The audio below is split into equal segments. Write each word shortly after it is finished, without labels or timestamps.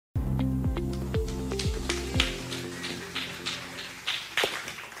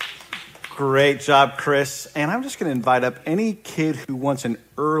Great job, Chris. And I'm just going to invite up any kid who wants an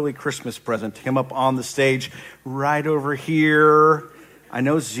early Christmas present to come up on the stage right over here. I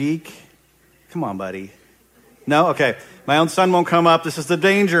know Zeke. Come on, buddy. No? Okay. My own son won't come up. This is the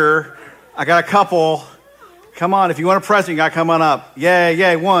danger. I got a couple. Come on. If you want a present, you got to come on up. Yay,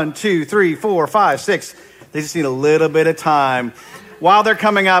 yay. 1, 2, 3, 4, 5, 6. They just need a little bit of time. While they're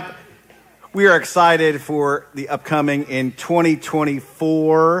coming up, we are excited for the upcoming in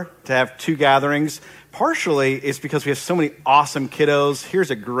 2024 to have 2 gatherings. Partially, it's because we have so many awesome kiddos.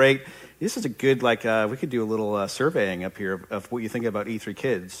 This is a good, we could do a little surveying up here of what you think about E3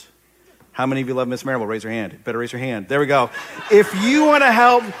 kids. How many of you love Miss Maribel? Raise your hand. Better raise your hand. There we go. If you want to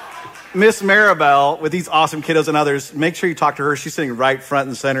help Miss Maribel with these awesome kiddos and others, make sure you talk to her. She's sitting right front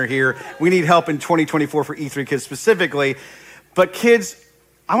and center here. We need help in 2024 for E3 kids specifically. But kids,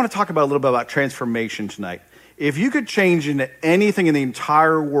 I want to talk a little bit about transformation tonight. If you could change into anything in the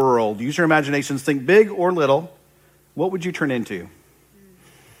entire world, use your imaginations, think big or little, what would you turn into?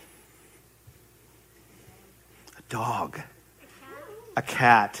 A dog. A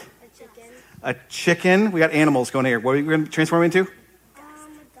cat. A chicken. We got animals going here. What are you going to transform into?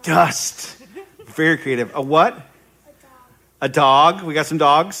 Dust. Very creative. A what? A dog. We got some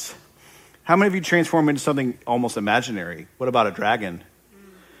dogs. How many of you transform into something almost imaginary? What about a dragon?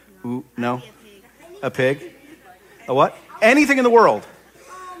 Ooh, no? A pig? A what? Anything in the world?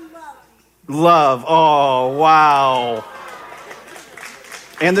 Love. Oh, wow.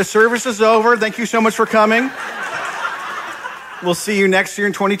 And the service is over. Thank you so much for coming. We'll see you next year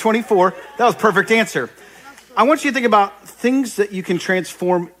in 2024. That was a perfect answer. I want you to think about things that you can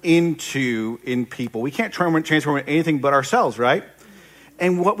transform into in people. We can't transform into anything but ourselves, right?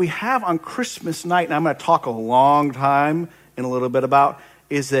 And what we have on Christmas night, and I'm going to talk a long time in a little bit about,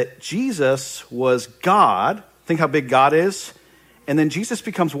 is that Jesus was God. Think how big God is. And then Jesus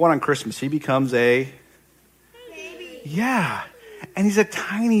becomes what on Christmas? He becomes a baby. Yeah. And he's a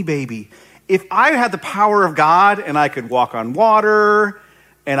tiny baby. If I had the power of God and I could walk on water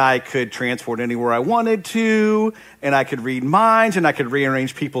and I could transport anywhere I wanted to and I could read minds and I could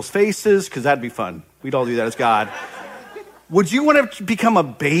rearrange people's faces, because that'd be fun. We'd all do that as God. Would you want to become a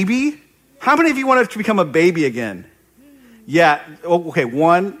baby? How many of you want to become a baby again? Yeah. Okay.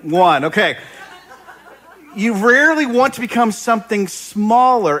 One. Okay. You rarely want to become something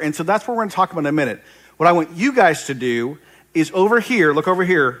smaller. And so that's what we're going to talk about in a minute. What I want you guys to do is over here, look over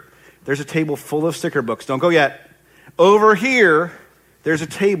here. There's a table full of sticker books. Don't go yet. Over here, there's a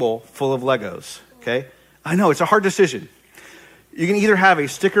table full of Legos. Okay. I know it's a hard decision. You can either have a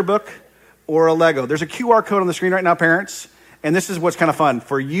sticker book or a Lego. There's a QR code on the screen right now, parents. And this is what's kind of fun.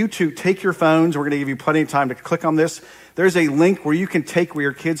 For you to take your phones, we're going to give you plenty of time to click on this. There's a link where you can take what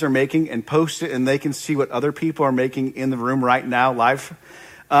your kids are making and post it, and they can see what other people are making in the room right now, live.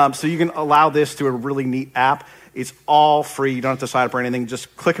 So you can allow this through a really neat app. It's all free. You don't have to sign up or anything.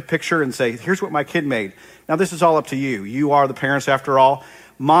 Just click a picture and say, here's what my kid made. Now, this is all up to you. You are the parents after all.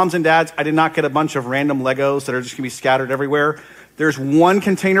 Moms and dads, I did not get a bunch of random Legos that are just going to be scattered everywhere. There's one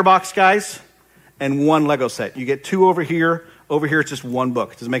container box, guys, and one Lego set. You get 2 over here. Over here, it's just 1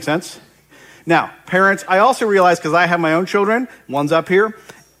 book. Does it make sense? Now, parents, I also realize, because I have my own children, one's up here,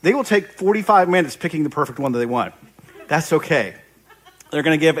 they will take 45 minutes picking the perfect one that they want. That's okay. They're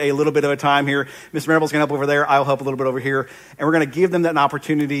going to give a little bit of a time here. Miss Maribel's going to help over there. I'll help a little bit over here. And we're going to give them that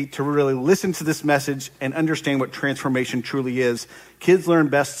opportunity to really listen to this message and understand what transformation truly is. Kids learn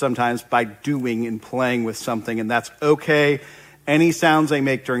best sometimes by doing and playing with something, and that's okay. Any sounds they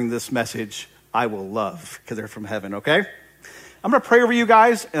make during this message, I will love, because they're from heaven, okay? I'm going to pray over you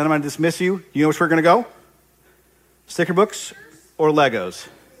guys, and I'm going to dismiss you. You know which we're going to go? Sticker books or Legos?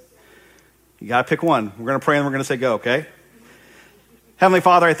 You got to pick one. We're going to pray, and we're going to say go, okay? Heavenly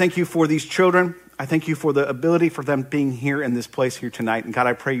Father, I thank you for these children. I thank you for the ability for them being here in this place here tonight. And God,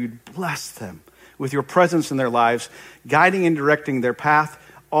 I pray you'd bless them with your presence in their lives, guiding and directing their path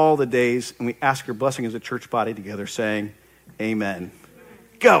all the days. And we ask your blessing as a church body together, saying, amen.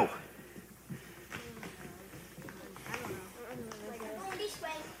 Go.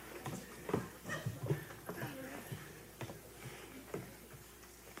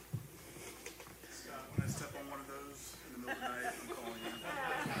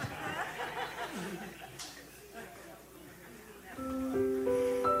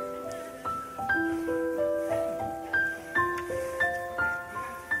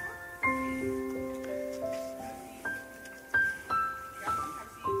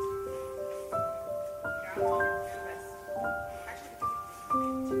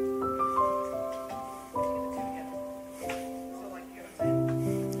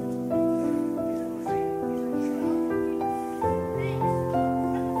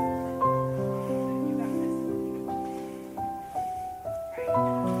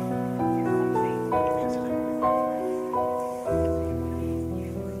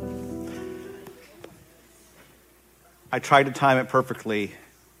 I tried to time it perfectly.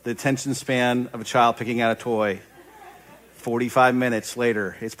 The attention span of a child picking out a toy. 45 minutes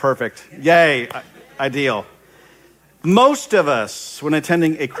later, it's perfect. Yay, ideal. Most of us, when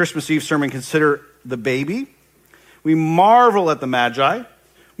attending a Christmas Eve sermon, consider the baby. We marvel at the Magi.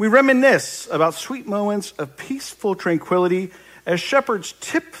 We reminisce about sweet moments of peaceful tranquility as shepherds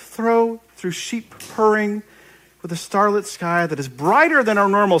tiptoe through sheep purring with a starlit sky that is brighter than our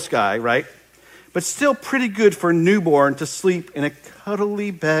normal sky, right? But still pretty good for a newborn to sleep in a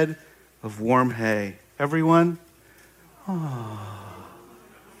cuddly bed of warm hay. Everyone? Oh.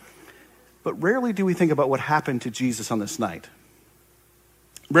 But rarely do we think about what happened to Jesus on this night.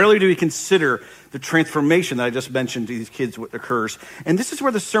 Rarely do we consider the transformation that I just mentioned to these kids, what occurs. And this is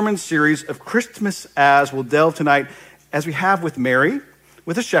where the sermon series of Christmas As will delve tonight, as we have with Mary,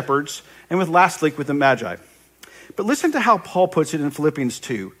 with the shepherds, and with last week with the Magi. But listen to how Paul puts it in Philippians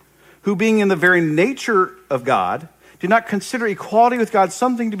 2, who being in the very nature of God, did not consider equality with God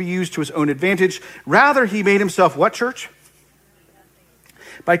something to be used to his own advantage. Rather, he made himself what, church?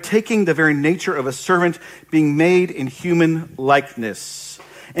 By taking the very nature of a servant, being made in human likeness.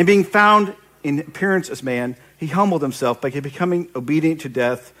 And being found in appearance as man, he humbled himself by becoming obedient to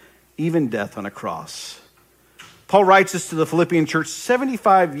death, even death on a cross. Paul writes this to the Philippian church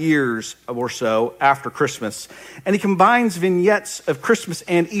 75 years or so after Christmas. And he combines vignettes of Christmas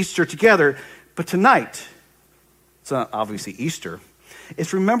and Easter together. But tonight, it's not obviously Easter.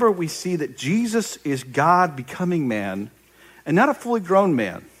 It's remember we see that Jesus is God becoming man, and not a fully grown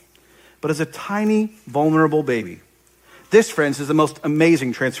man, but as a tiny, vulnerable baby. This, friends, is the most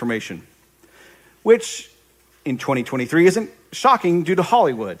amazing transformation, which in 2023 isn't shocking due to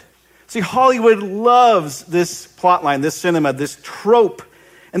Hollywood. See, Hollywood loves this plotline, this cinema, this trope,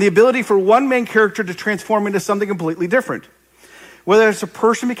 and the ability for one main character to transform into something completely different. Whether it's a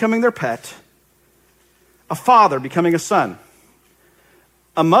person becoming their pet, a father becoming a son,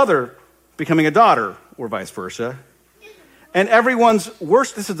 a mother becoming a daughter, or vice versa. And everyone's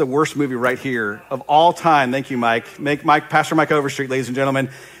worst, this is the worst movie right here of all time. Thank you, Mike. Pastor Mike Overstreet, ladies and gentlemen.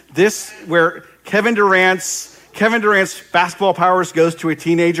 This, where Kevin Durant's basketball powers goes to a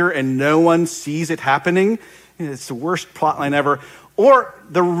teenager and no one sees it happening. It's the worst plotline ever. Or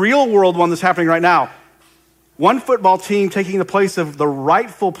the real world one that's happening right now. One football team taking the place of the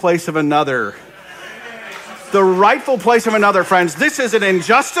rightful place of another. The rightful place of another, friends. This is an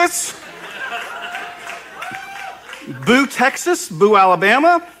injustice. Boo Texas, boo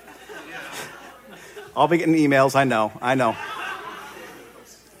Alabama. I'll be getting emails, I know.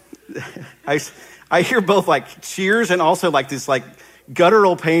 I hear both like cheers and also like this like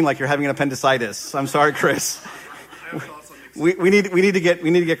guttural pain like you're having an appendicitis. I'm sorry, Chris. We need to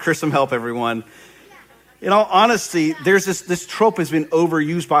get Chris some help, everyone. In all honesty, there's this trope has been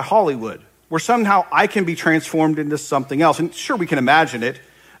overused by Hollywood, where somehow I can be transformed into something else. And sure, we can imagine it.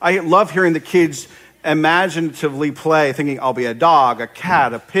 I love hearing the kids imaginatively play, thinking I'll be a dog, a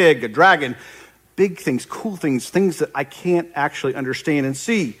cat, a pig, a dragon. Big things, cool things, things that I can't actually understand and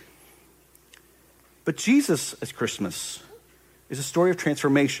see. But Jesus as Christmas is a story of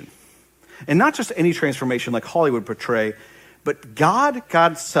transformation. And not just any transformation like Hollywood portray, but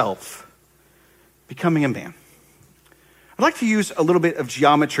God's self, becoming a man. I'd like to use a little bit of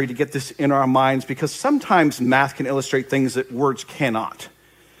geometry to get this in our minds because sometimes math can illustrate things that words cannot.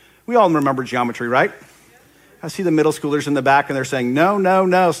 We all remember geometry, right? I see the middle schoolers in the back and they're saying,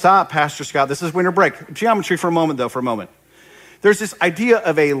 no, stop, Pastor Scott. This is winter break. Geometry for a moment. There's this idea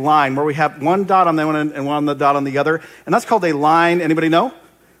of a line where we have one dot on the one and one dot on the other, and that's called a line. Anybody know?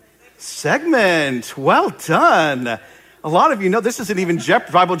 Segment. Well done. A lot of you know this isn't even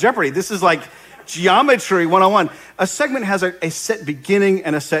Bible Jeopardy. This is like geometry 101. A segment has a set beginning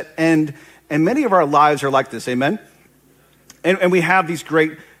and a set end, and many of our lives are like this, amen? And we have these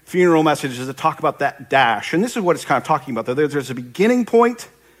great funeral messages that talk about that dash, and this is what it's kind of talking about. There's a beginning point,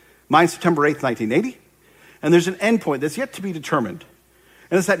 mine's September 8th, 1980, and there's an end point that's yet to be determined.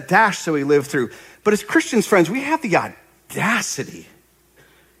 And it's that dash that we live through. But as Christians, friends, we have the audacity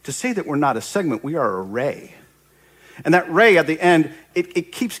to say that we're not a segment, we are a ray. And that ray at the end,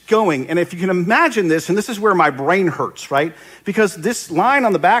 it keeps going. And if you can imagine this, and this is where my brain hurts, right? Because this line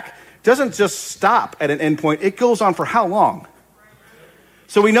on the back doesn't just stop at an end point. It goes on for how long?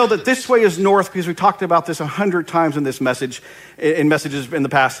 So we know that this way is north because we talked about this 100 times in this message, in messages in the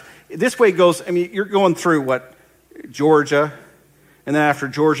past. This way goes, I mean, you're going through what? Georgia. And then after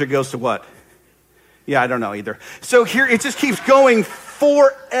Georgia goes to what? Yeah, I don't know either. So here it just keeps going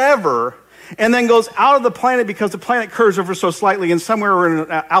forever and then goes out of the planet because the planet curves over so slightly, and somewhere we're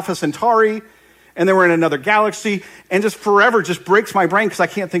in Alpha Centauri and then we're in another galaxy, and just forever just breaks my brain because I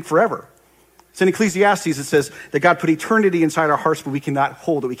can't think forever. It's in Ecclesiastes, it says that God put eternity inside our hearts, but we cannot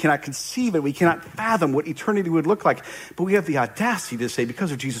hold it. We cannot conceive it. We cannot fathom what eternity would look like. But we have the audacity to say,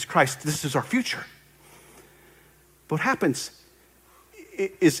 because of Jesus Christ, this is our future. But what happens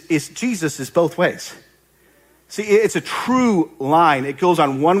is Jesus is both ways. See, it's a true line. It goes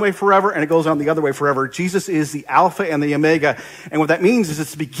on one way forever, and it goes on the other way forever. Jesus is the Alpha and the Omega. And what that means is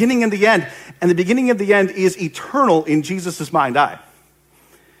it's the beginning and the end. And the beginning of the end is eternal in Jesus' mind eye.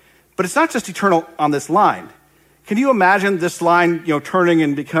 But it's not just eternal on this line. Can you imagine this line, turning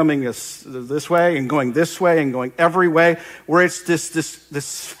and becoming this way and going this way and going every way, where it's this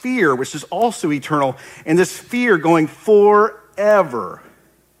sphere, which is also eternal, and this sphere going forever?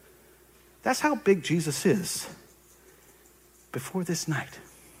 That's how big Jesus is before this night.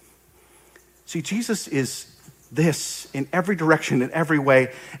 See, Jesus is this in every direction, in every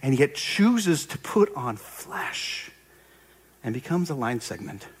way, and yet chooses to put on flesh and becomes a line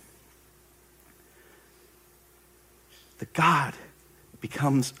segment. The God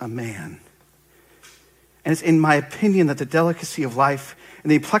becomes a man. And it's in my opinion that the delicacy of life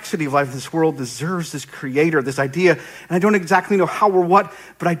and the complexity of life in this world deserves this creator, this idea. And I don't exactly know how or what,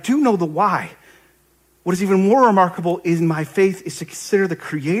 but I do know the why. What is even more remarkable in my faith is to consider the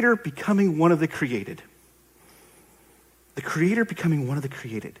creator becoming one of the created. The creator becoming one of the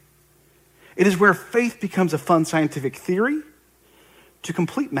created. It is where faith becomes a fun scientific theory to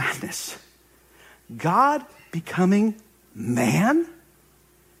complete madness. God becoming man?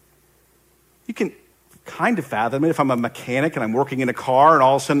 You can kind of fathom it if I'm a mechanic and I'm working in a car and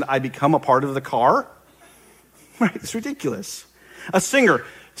all of a sudden I become a part of the car. Right? It's ridiculous. A singer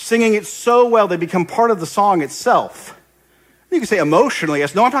singing it so well they become part of the song itself. You can say emotionally,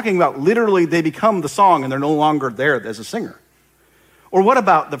 yes. No, I'm talking about literally they become the song and they're no longer there as a singer. Or what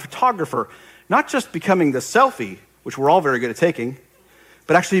about the photographer? Not just becoming the selfie, which we're all very good at taking,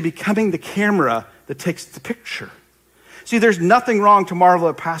 but actually becoming the camera that takes the picture. See, there's nothing wrong to marvel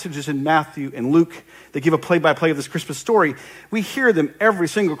at passages in Matthew and Luke that give a play-by-play of this Christmas story. We hear them every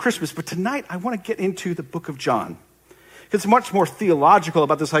single Christmas, but tonight I want to get into the book of John. It's much more theological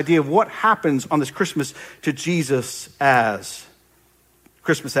about this idea of what happens on this Christmas to Jesus as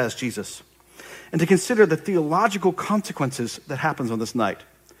Jesus. And to consider the theological consequences that happens on this night.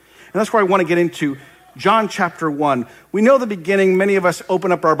 And that's where I want to get into John chapter 1. We know the beginning. Many of us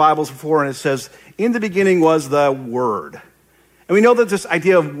open up our Bibles before and it says, in the beginning was the Word. And we know that this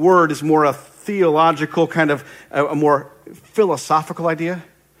idea of word is more a theological, kind of a more philosophical idea.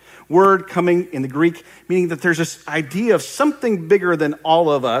 Word coming in the Greek, meaning that there's this idea of something bigger than all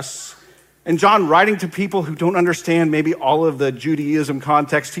of us. And John, writing to people who don't understand maybe all of the Judaism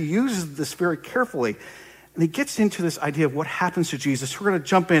context, he uses this very carefully. And he gets into this idea of what happens to Jesus. We're going to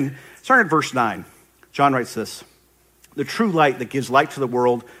jump in, starting at verse 9. John writes this: the true light that gives light to the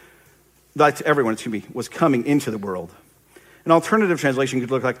world, light to everyone, was coming into the world. An alternative translation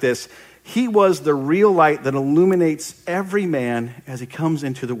could look like this: he was the real light that illuminates every man as he comes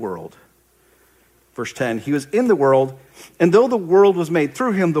into the world. Verse 10, he was in the world, and though the world was made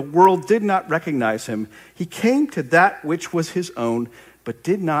through him, the world did not recognize him. He came to that which was his own, but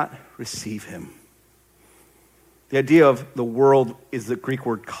did not receive him. The idea of the world is the Greek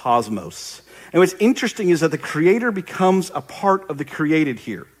word cosmos. And what's interesting is that the creator becomes a part of the created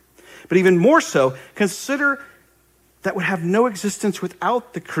here. But even more so, consider that would have no existence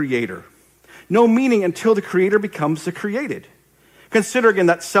without the creator. No meaning until the creator becomes the created. Consider again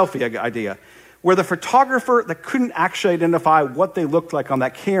that selfie idea, where the photographer that couldn't actually identify what they looked like on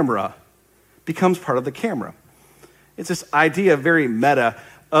that camera becomes part of the camera. It's this idea, very meta,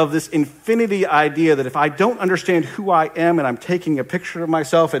 of this infinity idea that if I don't understand who I am and I'm taking a picture of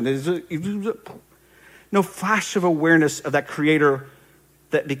myself and there's no flash of awareness of that creator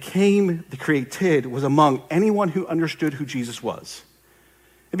that became the created was among anyone who understood who Jesus was.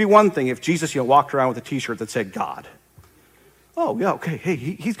 It'd be one thing if Jesus, walked around with a t-shirt that said God. Oh, yeah, okay, hey,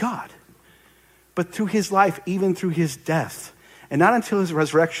 he's God. But through his life, even through his death, and not until his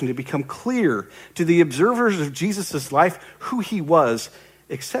resurrection, did it become clear to the observers of Jesus' life who he was,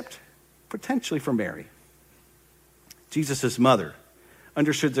 except potentially for Mary. Jesus' mother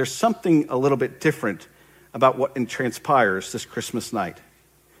understood there's something a little bit different about what transpires this Christmas night.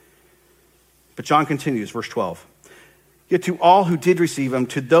 But John continues, verse 12. Yet to all who did receive him,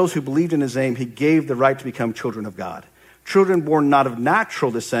 to those who believed in his name, he gave the right to become children of God. Children born not of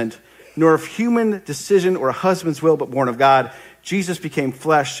natural descent, nor of human decision or a husband's will, but born of God. Jesus became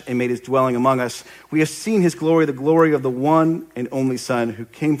flesh and made his dwelling among us. We have seen his glory, the glory of the one and only Son who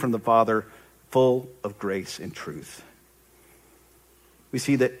came from the Father, full of grace and truth. We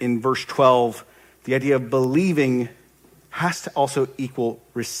see that in verse 12, the idea of believing has to also equal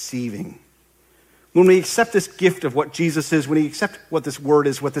receiving. When we accept this gift of what Jesus is, when we accept what this word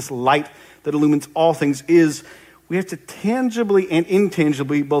is, what this light that illumines all things is, we have to tangibly and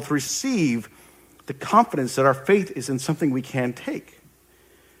intangibly both receive the confidence that our faith is in something we can take.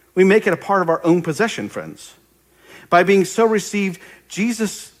 We make it a part of our own possession, friends. By being so received,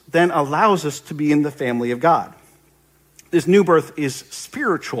 Jesus then allows us to be in the family of God. This new birth is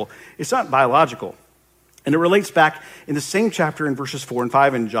spiritual. It's not biological. And it relates back in the same chapter in verses 4 and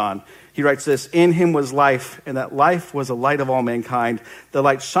 5 in John. He writes this, "In him was life, and that life was the light of all mankind. The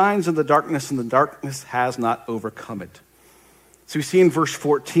light shines in the darkness, and the darkness has not overcome it." So we see in verse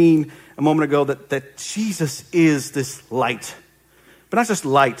 14 a moment ago that Jesus is this light. But not just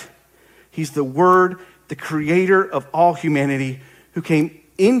light. He's the Word, the creator of all humanity, who came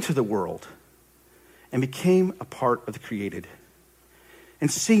into the world and became a part of the created. And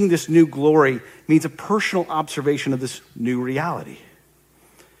seeing this new glory means a personal observation of this new reality.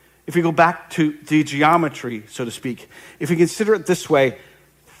 If we go back to the geometry, so to speak, if we consider it this way,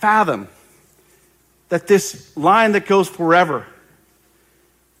 fathom that this line that goes forever,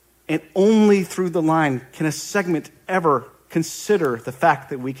 and only through the line can a segment ever consider the fact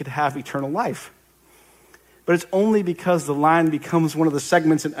that we could have eternal life. But it's only because the line becomes one of the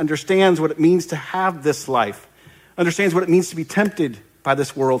segments and understands what it means to have this life, understands what it means to be tempted by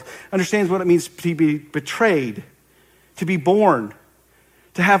this world, understands what it means to be betrayed, to be born,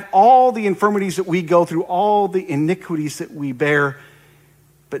 to have all the infirmities that we go through, all the iniquities that we bear,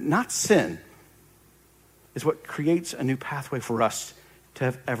 but not sin, is what creates a new pathway for us to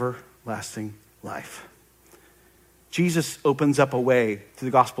have everlasting life. Jesus opens up a way through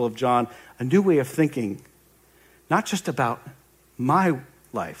the Gospel of John, a new way of thinking, not just about my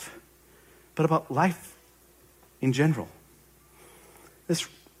life, but about life in general. This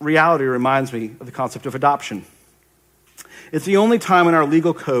reality reminds me of the concept of adoption. It's the only time in our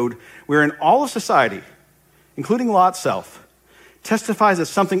legal code wherein all of society, including law itself, testifies that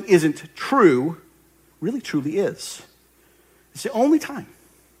something isn't true, really truly is. It's the only time.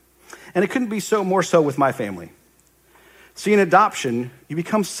 And it couldn't be more so with my family. See, in adoption, you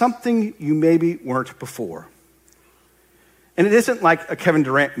become something you maybe weren't before. And it isn't like a Kevin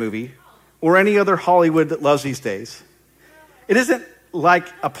Durant movie or any other Hollywood that loves these days. It isn't like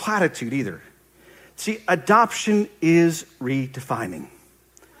a platitude either. See, adoption is redefining.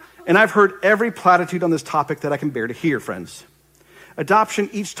 And I've heard every platitude on this topic that I can bear to hear, friends. Adoption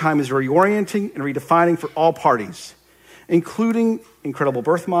each time is reorienting and redefining for all parties, including incredible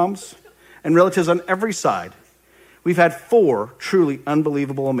birth moms and relatives on every side. We've had 4 truly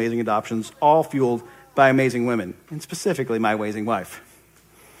unbelievable, amazing adoptions, all fueled by amazing women, and specifically my amazing wife.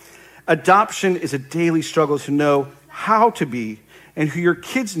 Adoption is a daily struggle to know how to be and who your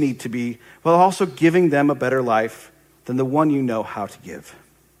kids need to be, while also giving them a better life than the one you know how to give.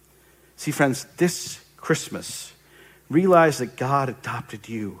 See, friends, this Christmas, realize that God adopted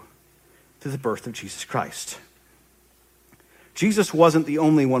you through the birth of Jesus Christ. Jesus wasn't the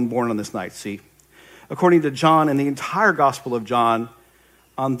only one born on this night, see. According to John and the entire Gospel of John,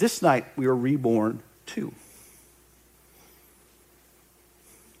 on this night we were reborn too.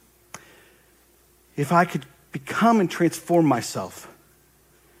 If I could become and transform myself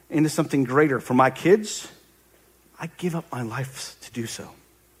into something greater for my kids, I'd give up my life to do so.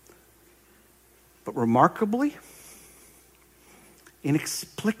 But remarkably,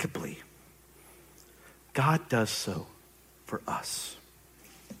 inexplicably, God does so for us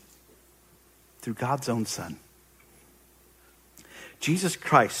through God's own Son. Jesus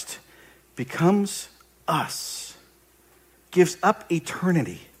Christ becomes us, gives up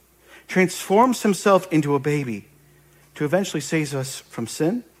eternity, transforms himself into a baby to eventually save us from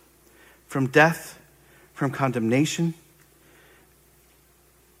sin, from death, from condemnation,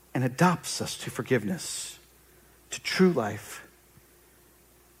 and adopts us to forgiveness, to true life,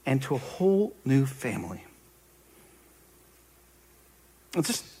 and to a whole new family. And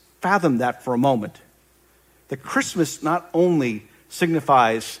just fathom that for a moment. That Christmas not only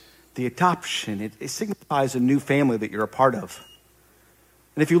signifies the adoption, it signifies a new family that you're a part of.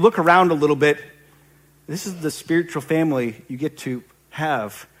 And if you look around a little bit, this is the spiritual family you get to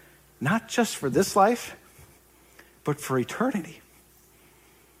have, not just for this life, but for eternity.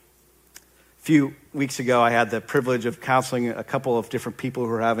 A few weeks ago, I had the privilege of counseling a couple of different people who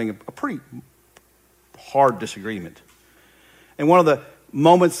were having a pretty hard disagreement. And one of the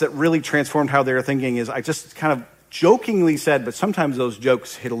moments that really transformed how they were thinking is I just kind of jokingly said, but sometimes those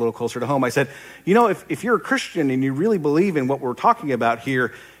jokes hit a little closer to home. I said, you know, if you're a Christian and you really believe in what we're talking about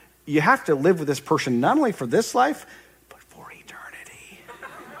here, you have to live with this person not only for this life, but for eternity.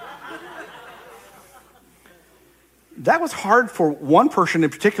 That was hard for one person in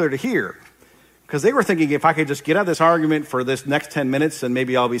particular to hear, Because they were thinking, if I could just get out of this argument for this next 10 minutes, then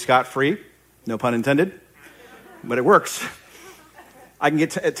maybe I'll be scot-free. No pun intended. But it works. I can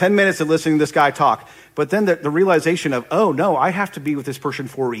get 10 minutes of listening to this guy talk. But then the realization of, oh, no, I have to be with this person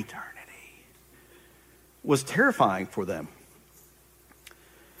for eternity was terrifying for them.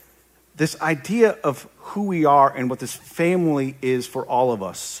 This idea of who we are and what this family is for all of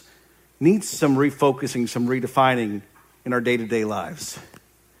us needs some refocusing, some redefining in our day-to-day lives.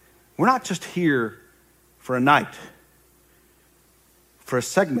 We're not just here for a night, for a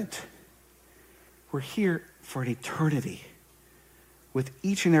segment. We're here for an eternity with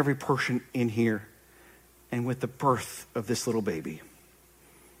each and every person in here and with the birth of this little baby.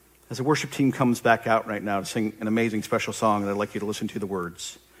 As the worship team comes back out right now to sing an amazing special song that I'd like you to listen to the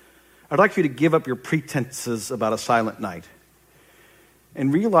words, I'd like you to give up your pretenses about a silent night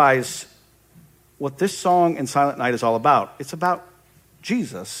and realize what this song and Silent Night is all about. It's about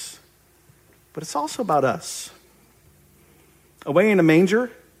Jesus, but it's also about us. Away in a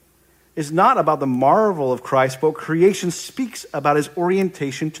Manger is not about the marvel of Christ, but creation speaks about his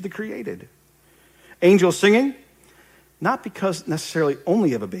orientation to the created. Angels singing, not because necessarily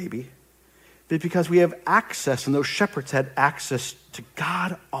only of a baby, but because we have access, and those shepherds had access to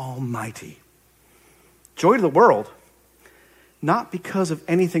God Almighty. Joy to the world, not because of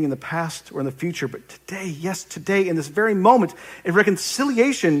anything in the past or in the future, but today, yes, today, in this very moment, a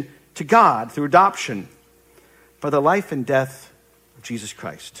reconciliation to God through adoption by the life and death of Jesus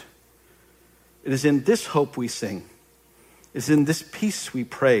Christ. It is in this hope we sing. It is in this peace we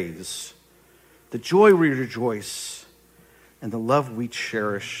praise, the joy we rejoice, and the love we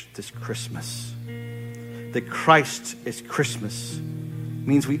cherish this Christmas. That Christ is Christmas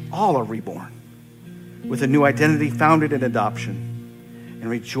means we all are reborn with a new identity founded in adoption and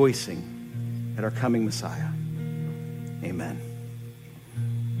rejoicing at our coming Messiah. Amen.